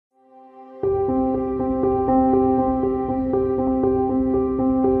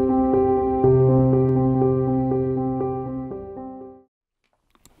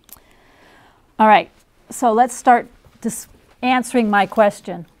So let's start answering my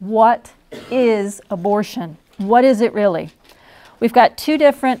question. What is abortion? What is it really? We've got two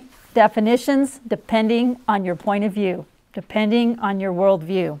different definitions depending on your point of view, depending on your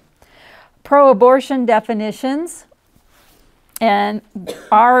worldview. Pro-abortion definitions and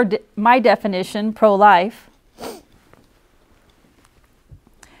my definition, pro-life.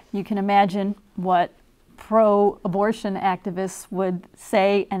 You can imagine what pro-abortion activists would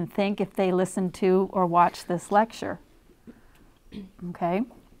say and think if they listened to or watched this lecture. Okay.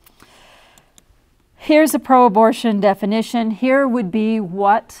 Here's a pro-abortion definition. Here would be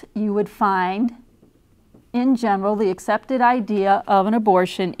what you would find. In general, the accepted idea of an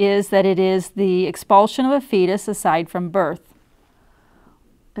abortion is that it is the expulsion of a fetus aside from birth.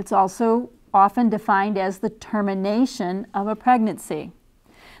 It's also often defined as the termination of a pregnancy.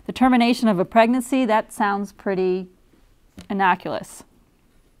 The termination of a pregnancy, that sounds pretty innocuous.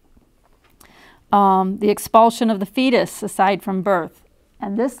 The expulsion of the fetus aside from birth.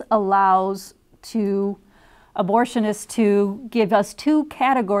 And this allows abortionists to give us two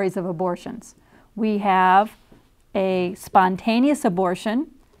categories of abortions. We have a spontaneous abortion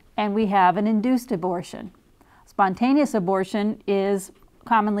and we have an induced abortion. Spontaneous abortion is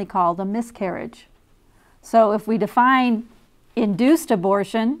commonly called a miscarriage. So if we define induced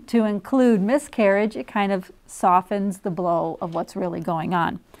abortion to include miscarriage, it kind of softens the blow of what's really going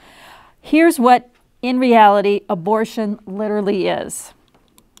on. Here's what, in reality, abortion literally is.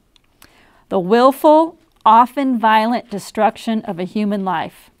 The willful, often violent destruction of a human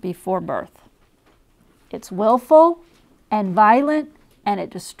life before birth. It's willful and violent, and it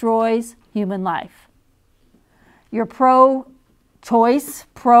destroys human life. Your pro-choice,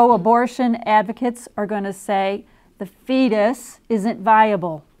 pro-abortion advocates are going to say the fetus isn't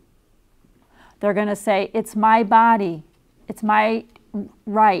viable. They're going to say it's my body, it's my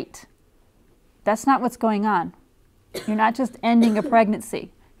right. That's not what's going on. You're not just ending a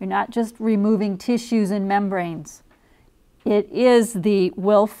pregnancy. You're not just removing tissues and membranes. It is the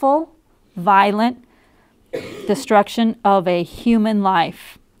willful, violent destruction of a human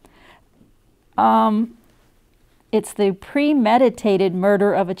life. It's the premeditated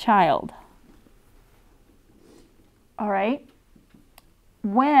murder of a child. All right?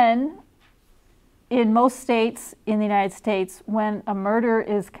 When, in most states in the United States, when a murder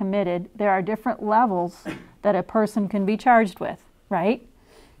is committed, there are different levels that a person can be charged with, right?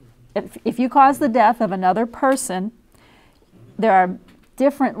 If you cause the death of another person, there are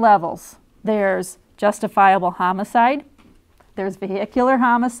different levels. There's justifiable homicide, there's vehicular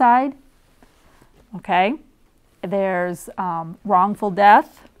homicide, okay? There's wrongful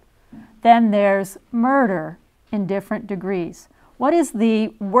death, then there's murder in different degrees. What is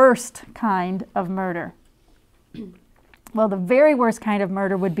the worst kind of murder? Well, the very worst kind of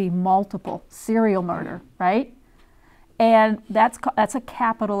murder would be multiple, serial murder, right? And that's a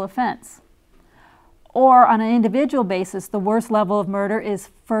capital offense. Or on an individual basis, the worst level of murder is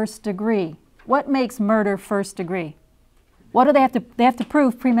first degree. What makes murder first degree? What do they have to? They have to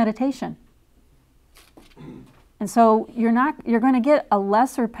prove premeditation. And so you're going to get a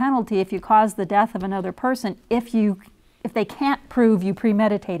lesser penalty if you cause the death of another person if they can't prove you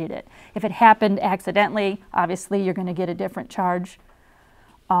premeditated it. If it happened accidentally, obviously you're going to get a different charge.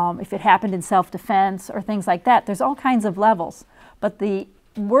 If it happened in self-defense or things like that, there's all kinds of levels. But the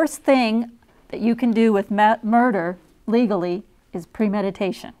worst thing that you can do with murder legally is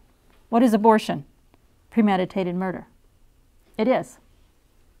premeditation. What is abortion? Premeditated murder. It is.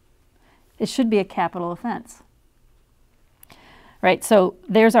 It should be a capital offense. Right, so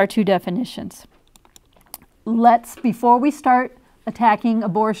there's our two definitions. Before we start attacking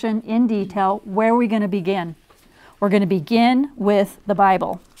abortion in detail, where are we going to begin? We're going to begin with the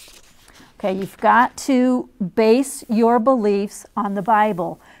Bible. Okay, you've got to base your beliefs on the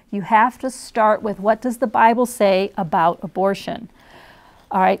Bible. You have to start with what does the Bible say about abortion.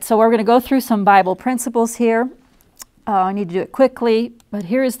 All right, so we're going to go through some Bible principles here. I need to do it quickly, but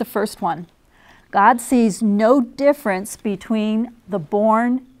here is the first one. God sees no difference between the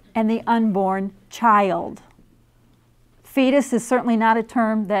born and the unborn child. Fetus is certainly not a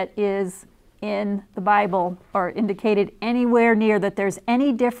term that is in the Bible or indicated anywhere near that there's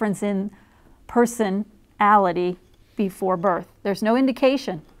any difference in personality before birth. There's no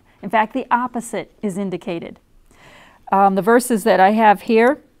indication. In fact, the opposite is indicated. The verses that I have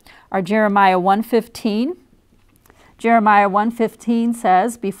here are Jeremiah 1:15. Jeremiah 1:15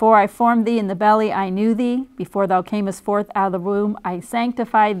 says, "Before I formed thee in the belly, I knew thee. Before thou camest forth out of the womb, I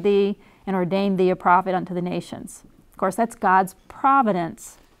sanctified thee and ordained thee a prophet unto the nations." Of course, that's God's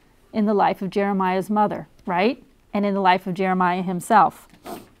providence in the life of Jeremiah's mother, right? And in the life of Jeremiah himself.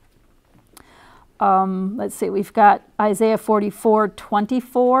 let's see, we've got Isaiah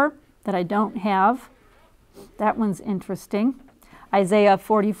 44:24 that I don't have. That one's interesting. Isaiah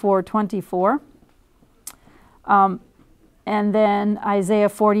 44:24. And then Isaiah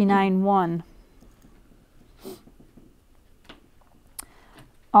 49:1.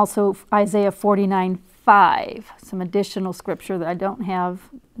 Also Isaiah 49:5, some additional scripture that I don't have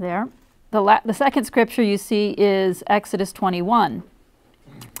there. The second scripture you see is Exodus 21.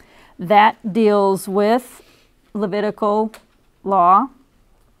 That deals with Levitical law,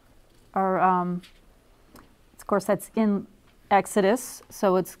 or of course that's in Exodus,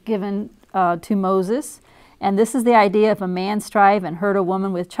 so it's given to Moses. And this is the idea: if a man strive and hurt a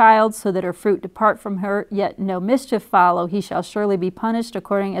woman with child, so that her fruit depart from her, yet no mischief follow, he shall surely be punished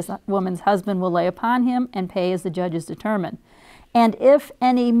according as the woman's husband will lay upon him, and pay as the judges determine. And if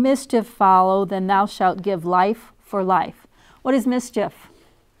any mischief follow, then thou shalt give life for life. What is mischief?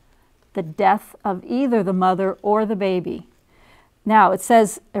 The death of either the mother or the baby. Now it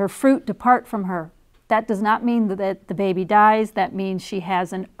says her fruit depart from her. That does not mean that the baby dies. That means she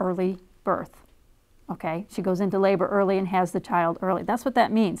has an early birth. Okay, she goes into labor early and has the child early. That's what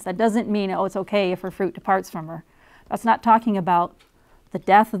that means. That doesn't mean, oh, it's okay if her fruit departs from her. That's not talking about the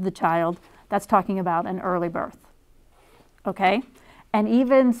death of the child. That's talking about an early birth. Okay? And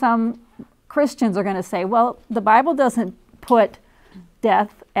even some Christians are going to say, well, the Bible doesn't put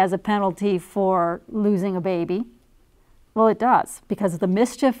death as a penalty for losing a baby. Well, it does, because the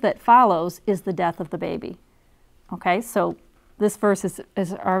mischief that follows is the death of the baby. Okay, so this verse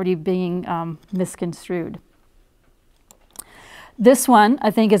is already being misconstrued. This one, I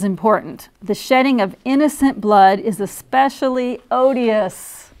think, is important. The shedding of innocent blood is especially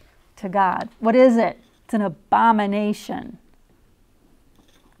odious to God. What is it? It's an abomination.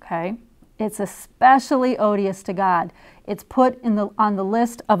 Okay? It's especially odious to God. It's put on the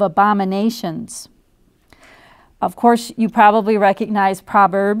list of abominations. Of course, you probably recognize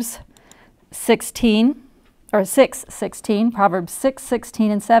Proverbs 16. Or 6:16, Proverbs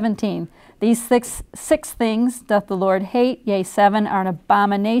 6:16 and 17. These six things doth the Lord hate, yea, 7 are an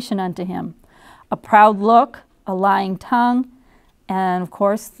abomination unto him. A proud look, a lying tongue, and of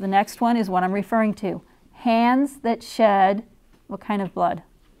course the next one is what I'm referring to. Hands that shed, what kind of blood?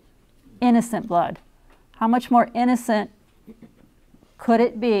 Innocent blood. How much more innocent could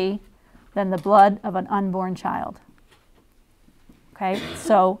it be than the blood of an unborn child? Okay,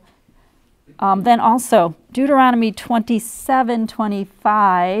 so then also, Deuteronomy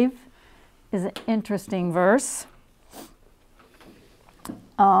 27:25 is an interesting verse.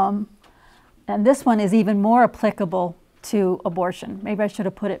 And this one is even more applicable to abortion. Maybe I should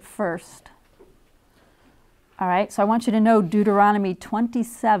have put it first. All right, so I want you to know Deuteronomy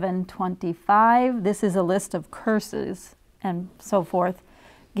 27:25. This is a list of curses and so forth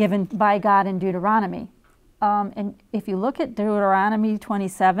given by God in Deuteronomy. And if you look at Deuteronomy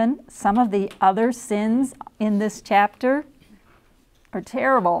 27, some of the other sins in this chapter are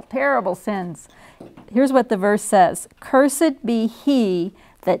terrible, terrible sins. Here's what the verse says. Cursed be he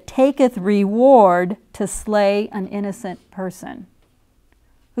that taketh reward to slay an innocent person.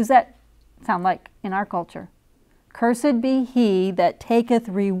 Who's that sound like in our culture? Cursed be he that taketh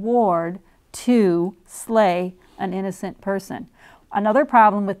reward to slay an innocent person. Another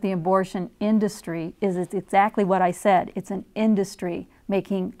problem with the abortion industry is it's exactly what I said. It's an industry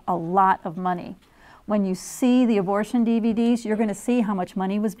making a lot of money. When you see the abortion DVDs, you're going to see how much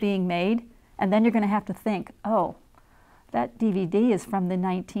money was being made, and then you're going to have to think, oh, that DVD is from the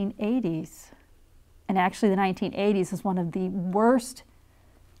 1980s. And actually the 1980s is one of the worst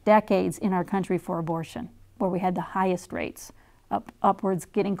decades in our country for abortion, where we had the highest rates, upwards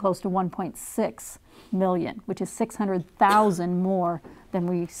getting close to 1.6 million, which is 600,000 more than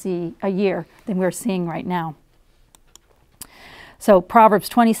we see a year than we're seeing right now. So Proverbs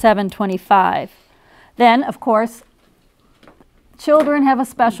 27:25. Then, of course, children have a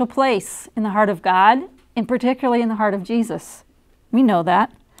special place in the heart of God, and particularly in the heart of Jesus. We know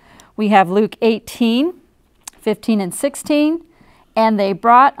that. We have Luke 18:15 and 16. And they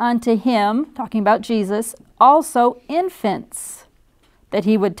brought unto him, talking about Jesus, also infants, that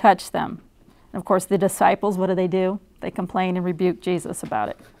he would touch them. And of course, the disciples, what do? They complain and rebuke Jesus about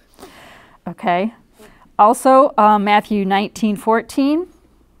it. Okay. Also, Matthew 19:14.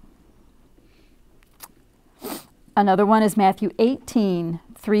 Another one is Matthew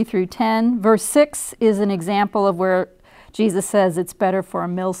 18:3 through 10. Verse 6 is an example of where Jesus says it's better for a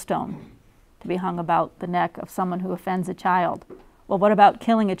millstone to be hung about the neck of someone who offends a child. Well, what about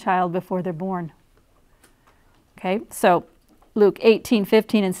killing a child before they're born? Okay, so Luke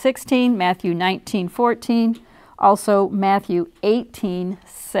 18:15 and 16, Matthew 19:14, also Matthew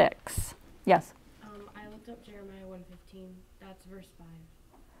 18:6. Yes?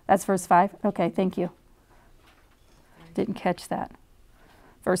 That's verse 5? Okay, thank you. Didn't catch that.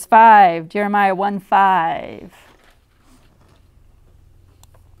 Verse 5, Jeremiah 1:5.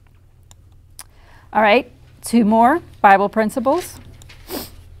 All right, 2 more Bible principles.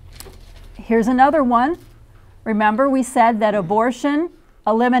 Here's another one. Remember, we said that abortion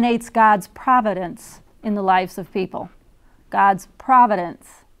eliminates God's providence in the lives of people. God's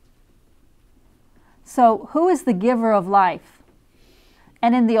providence. So, who is the giver of life?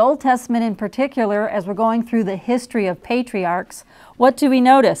 And in the Old Testament in particular, as we're going through the history of patriarchs, what do we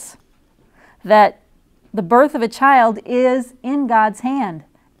notice? That the birth of a child is in God's hand,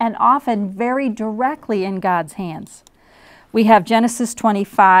 and often very directly in God's hands. We have Genesis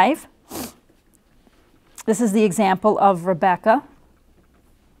 25. This is the example of Rebekah.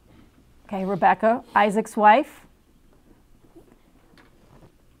 Okay, Rebekah, Isaac's wife.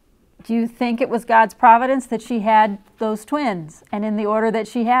 Do you think it was God's providence that she had those twins, and in the order that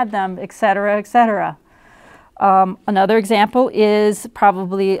she had them, etc., etc.? Another example is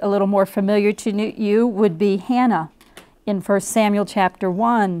probably a little more familiar to you, would be Hannah in 1 Samuel chapter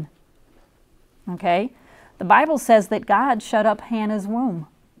 1. Okay, the Bible says that God shut up Hannah's womb.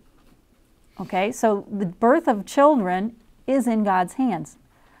 Okay, so the birth of children is in God's hands.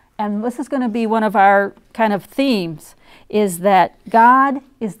 And this is going to be one of our kind of themes, is that God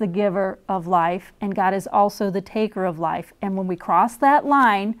is the giver of life, and God is also the taker of life. And when we cross that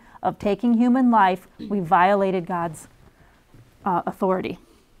line of taking human life, we violated God's authority.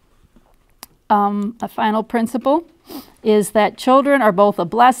 A final principle is that children are both a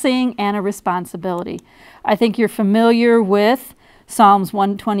blessing and a responsibility. I think you're familiar with Psalms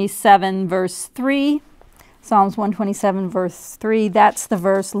 127, verse 3. Psalms 127, verse 3, that's the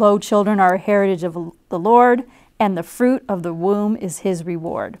verse, "Lo, children are a heritage of the Lord, and the fruit of the womb is his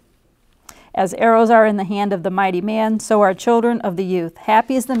reward. As arrows are in the hand of the mighty man, so are children of the youth.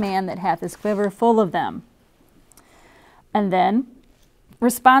 Happy is the man that hath his quiver full of them." And then,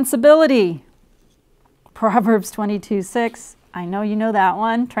 responsibility. Proverbs 22:6, I know you know that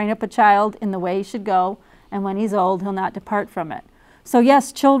one. "Train up a child in the way he should go, and when he's old, he'll not depart from it." So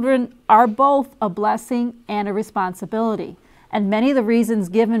yes, children are both a blessing and a responsibility. And many of the reasons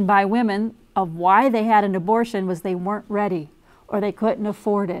given by women of why they had an abortion was they weren't ready, or they couldn't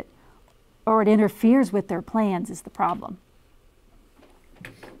afford it, or it interferes with their plans is the problem.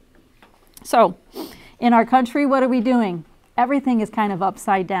 So, in our country, what are we doing? Everything is kind of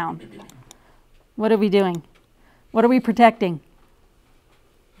upside down. What are we doing? What are we protecting?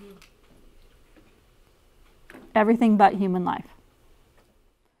 Everything but human life.